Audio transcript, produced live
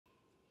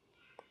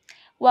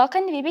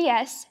Welcome to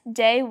VBS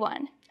Day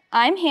 1.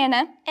 I'm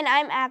Hannah. And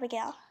I'm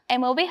Abigail.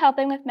 And we'll be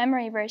helping with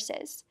memory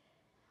verses.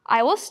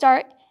 I will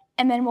start,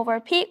 and then we'll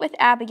repeat with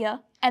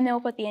Abigail, and then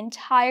we'll put the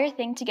entire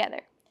thing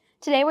together.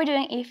 Today we're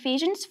doing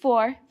Ephesians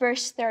 4,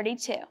 verse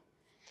 32.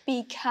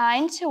 Be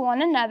kind to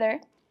one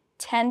another,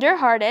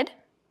 tenderhearted.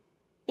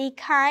 Be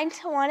kind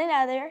to one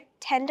another,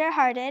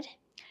 tenderhearted.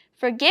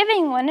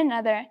 Forgiving one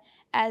another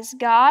as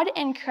God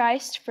in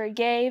Christ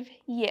forgave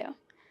you.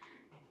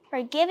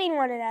 Forgiving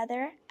one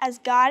another as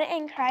God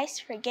in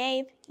Christ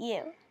forgave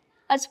you.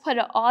 Let's put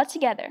it all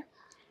together.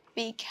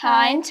 Be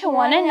kind to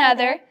one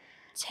another,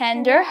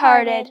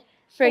 tender-hearted,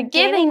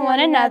 forgiving one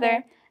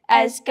another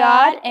as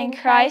God in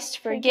Christ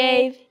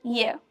forgave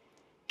you.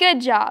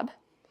 Good job.